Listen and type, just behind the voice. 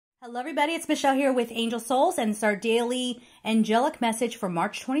Hello everybody, it's Michelle here with Angel Souls, and it's our daily angelic message for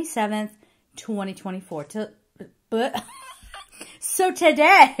March 27th, 2024. So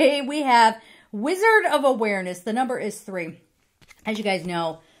today we have Wizard of Awareness. The number is 3. As you guys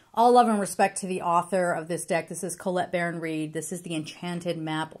know, all love and respect to the author of this deck. This is Colette Baron-Reid. This is the Enchanted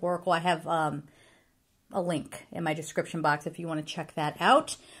Map Oracle. I have a link in my description box if you want to check that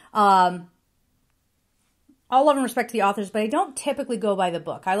out. All love and respect to the authors, but I don't typically go by the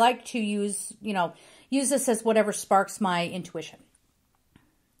book. I like to use this as whatever sparks my intuition.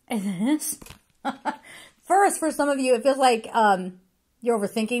 And this, first, for some of you, it feels like you're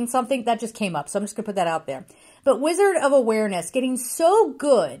overthinking something. That just came up, so I'm just going to put that out there. But Wizard of Awareness, getting so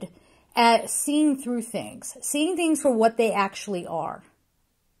good at seeing through things, seeing things for what they actually are.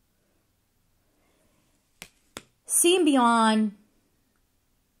 Seeing beyond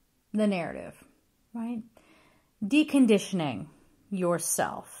the narrative, right? Deconditioning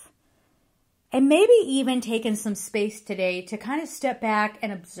yourself, and maybe even taking some space today to kind of step back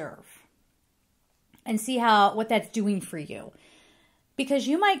and observe and see what that's doing for you. Because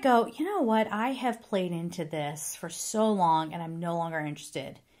you might go, you know what, I have played into this for so long and I'm no longer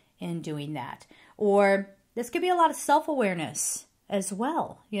interested in doing that. Or this could be a lot of self-awareness as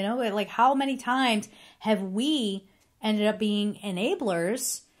well. You know, like how many times have we ended up being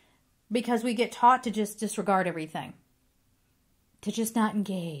enablers because we get taught to just disregard everything, to just not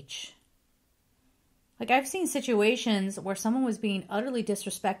engage. Like I've seen situations where someone was being utterly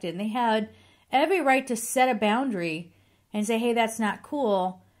disrespected and they had every right to set a boundary and say, hey, that's not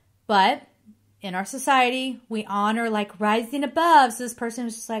cool. But in our society, we honor like rising above. So this person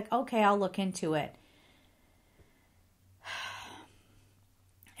was just like, okay, I'll look into it.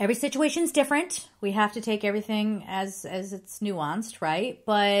 Every situation's different. We have to take everything as it's nuanced, right?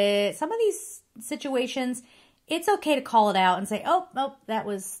 But some of these situations, it's okay to call it out and say, oh, that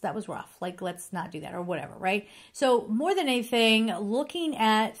was rough. Like, let's not do that or whatever, right? So more than anything, looking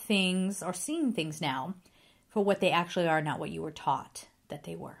at things or seeing things now for what they actually are, not what you were taught that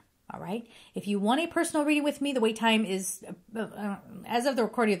they were, all right? If you want a personal reading with me, the wait time is, as of the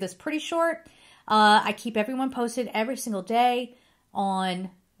recording of this, pretty short. I keep everyone posted every single day on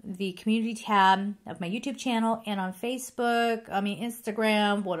the community tab of my YouTube channel and on Facebook,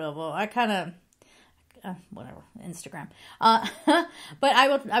 Instagram, whatever. Whatever, Instagram. But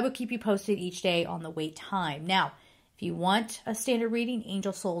I will keep you posted each day on the wait time. Now, if you want a standard reading,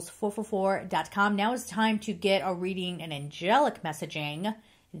 angelsouls444.com. Now is the time to get a reading and angelic messaging,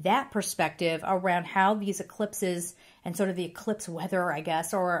 that perspective around how these eclipses and sort of the eclipse weather, I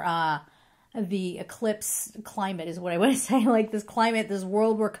guess, or the eclipse climate is what I want to say, like this climate, this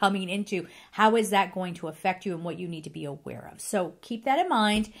world we're coming into, how is that going to affect you and what you need to be aware of? So keep that in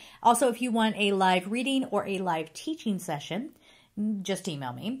mind. Also, if you want a live reading or a live teaching session, just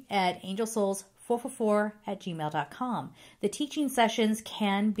email me at angelsouls444@gmail.com. The teaching sessions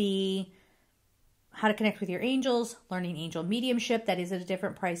can be how to connect with your angels, learning angel mediumship, that is at a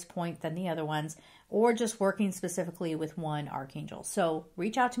different price point than the other ones, or just working specifically with one archangel. So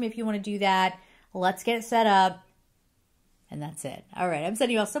reach out to me if you want to do that. Let's get it set up. And that's it. All right. I'm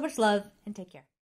sending you all so much love and take care.